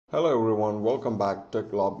Hello everyone, welcome back to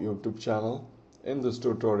TechGlobe YouTube channel. In this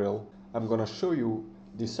tutorial, I'm going to show you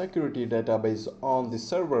the security database on the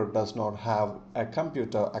server does not have a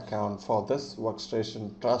computer account for this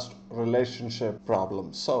workstation trust relationship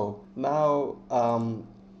problem. So now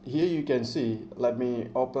here you can see, let me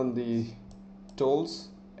open the tools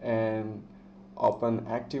and open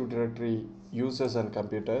Active Directory users and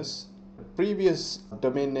computers. Previous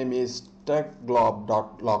domain name is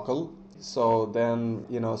techglobe.local. So then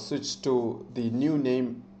switch to the new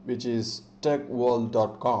name, which is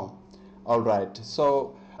techworld.com. Alright,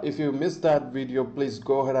 so if you missed that video, please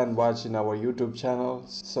go ahead and watch in our YouTube channel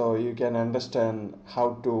so you can understand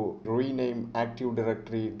how to rename Active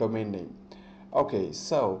Directory domain name. Okay,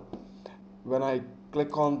 so when I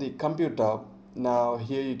click on the computer, now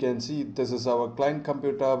here you can see this is our client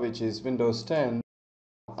computer, which is Windows 10.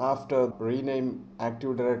 After rename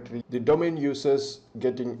Active Directory, the domain users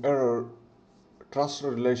getting error, trust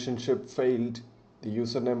relationship failed, the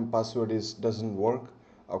username password doesn't work.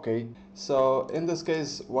 Okay, so in this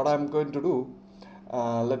case what I'm going to do,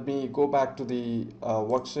 let me go back to the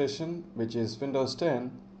workstation, which is Windows 10.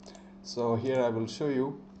 So here I will show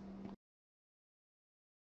you.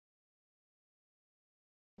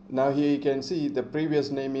 Now here you can see the previous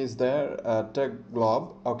name is there,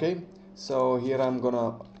 techglobe. Okay, so here I'm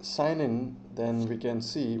gonna sign in, then we can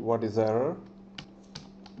see what is the error.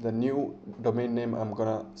 The new domain name I'm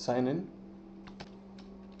gonna sign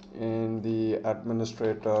in the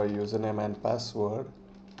administrator username and password.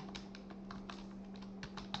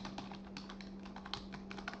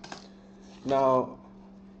 Now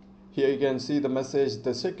here you can see the message,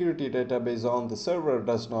 the security database on the server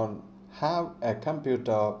does not have a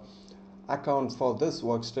computer account for this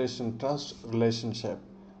workstation trust relationship.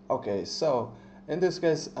 Okay, so in this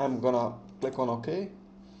case I'm gonna click on OK.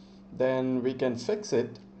 Then we can fix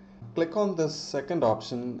it. Click on this second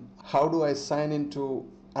option, how do I sign into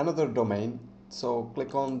another domain? So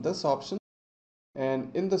click on this option,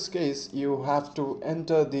 and in this case you have to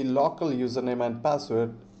enter the local username and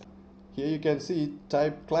password. Here you can see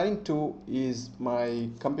type client2 is my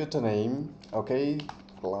computer name. Okay,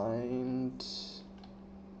 client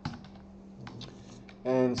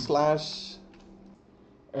and slash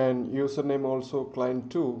and username also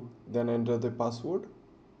client2, then enter the password.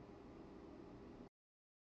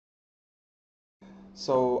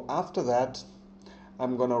 So after that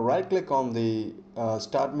I'm gonna right click on the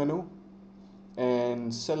start menu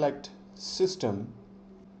and select system,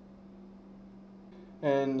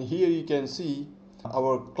 and here you can see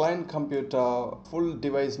our client computer full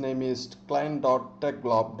device name is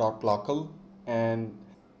client.techglobe.local. And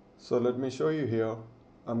so let me show you here.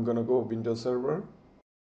 I'm gonna go Windows Server.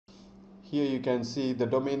 Here you can see the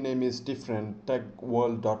domain name is different,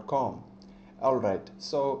 techworld.com. Alright,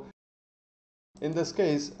 so in this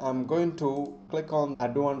case I'm going to click on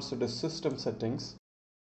advanced system settings,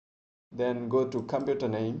 then go to computer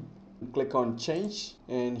name, click on change,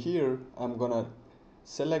 and here I'm gonna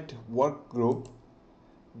select work group,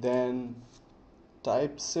 then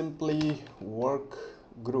type simply work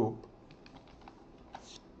group,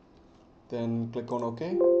 then click on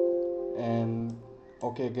OK and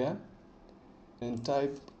OK again, and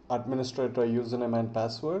type administrator username and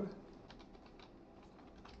password.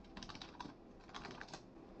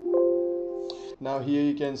 Now here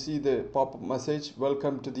you can see the pop-up message,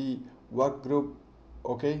 welcome to the work group.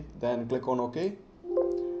 Okay, then click on OK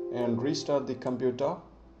and restart the computer.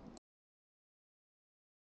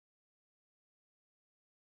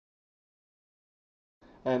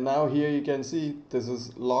 And now here you can see this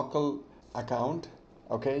is local account.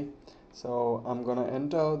 Okay, so I'm gonna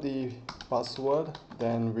enter the password,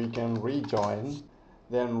 then we can rejoin,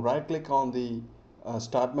 then right click on the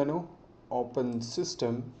start menu, open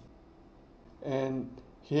system, and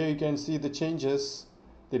here you can see the changes.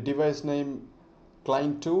 The device name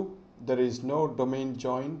client2, there is no domain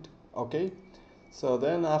joined. Okay, so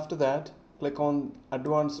then after that click on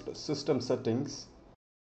advanced system settings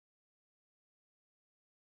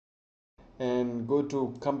and go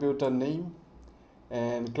to computer name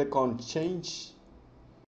and click on change,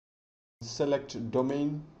 select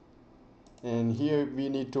domain, and here we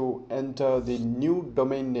need to enter the new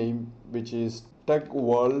domain name, which is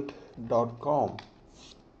techworld.com.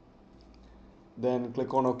 Then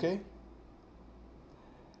click on OK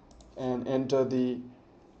and enter the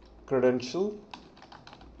credential.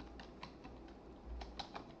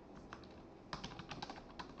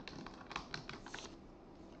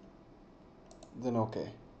 Then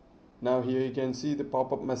OK. Now here you can see the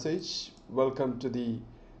pop-up message, welcome to the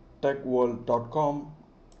techworld.com,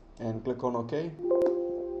 and click on OK.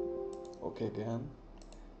 OK again,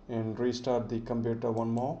 and restart the computer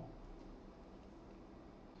one more.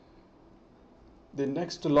 The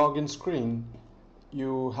next login screen,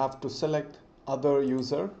 you have to select other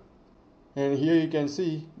user, and here you can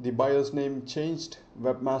see the BIOS name changed,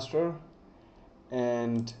 webmaster,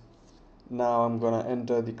 and now I'm gonna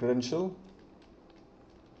enter the credential.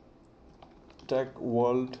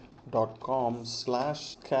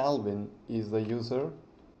 techworld.com/Calvin is the user.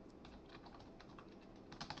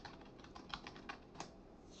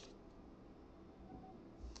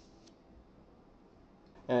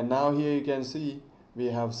 And now here you can see we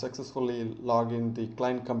have successfully logged in the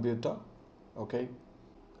client computer. Okay,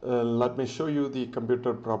 let me show you the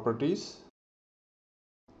computer properties.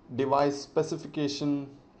 Device specification,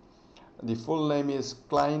 the full name is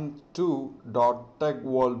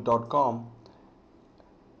client2.techworld.com.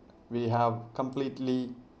 We have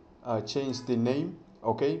completely changed the name.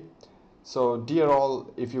 Okay, so dear all,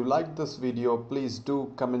 if you like this video, please do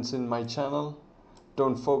comments in my channel.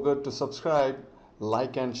 Don't forget to subscribe,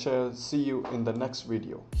 like and share. See you in the next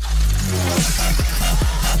video.